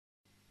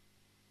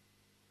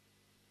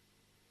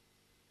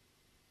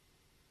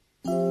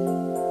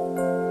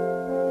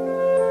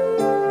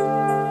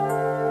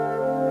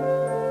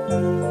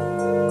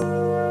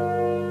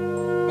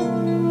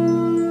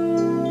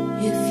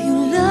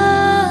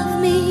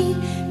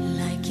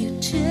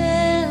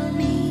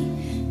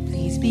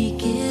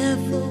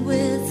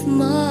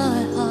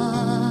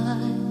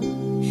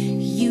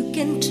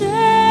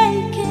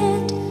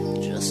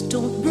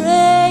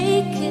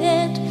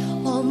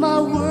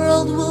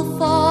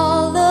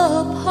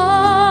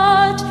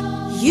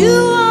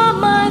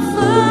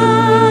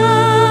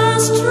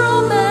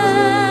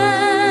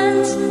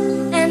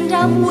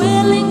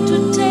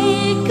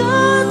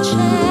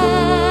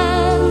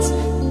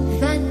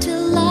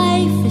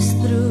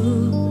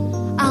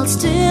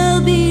still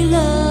be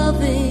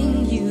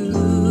loving you.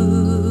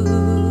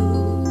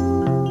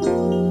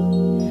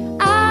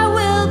 I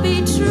will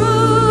be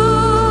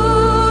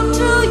true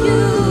to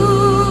you.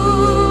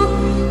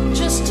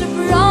 Just a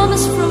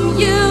promise from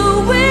you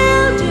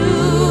will do.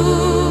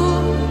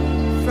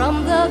 From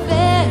the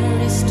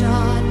very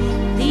start,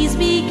 please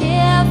be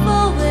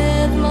careful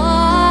with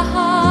my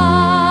heart.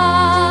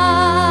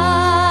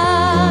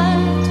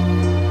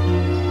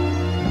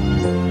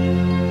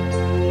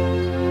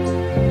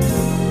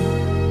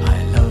 I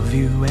love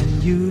you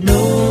and you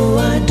know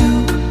I do.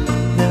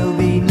 There'll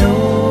be no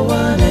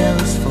one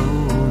else for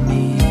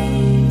me.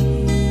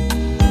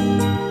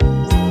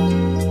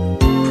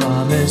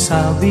 Promise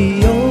I'll be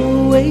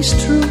always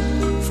true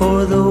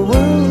for the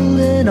world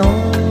and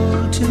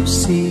all to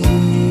see.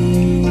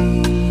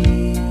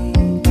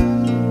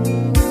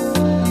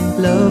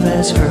 Love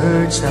has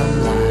heard some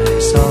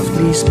lies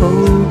softly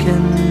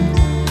spoken,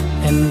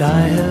 and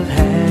I have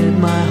had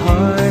my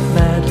heart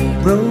badly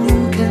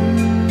broken.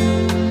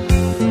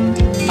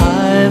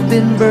 I've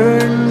been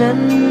burned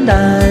and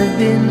I've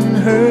been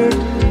hurt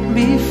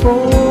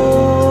before,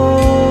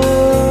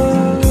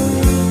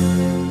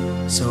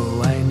 so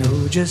I know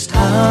just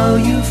how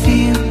you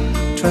feel.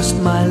 Trust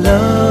my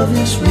love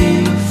is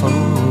real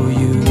for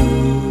you.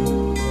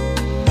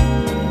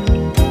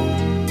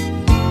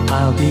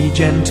 I'll be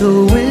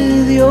gentle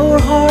with your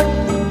heart.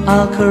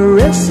 I'll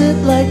caress it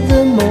like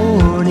the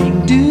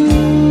morning dew.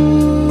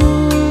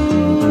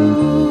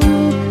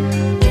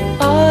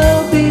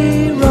 I'll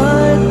be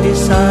right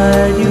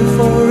beside you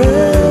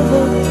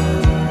forever.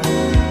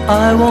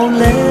 I won't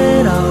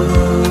let our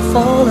world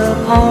fall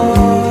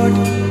apart.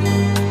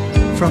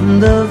 From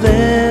the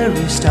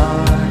very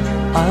start,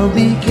 I'll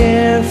be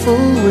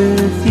careful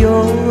with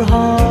your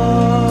heart.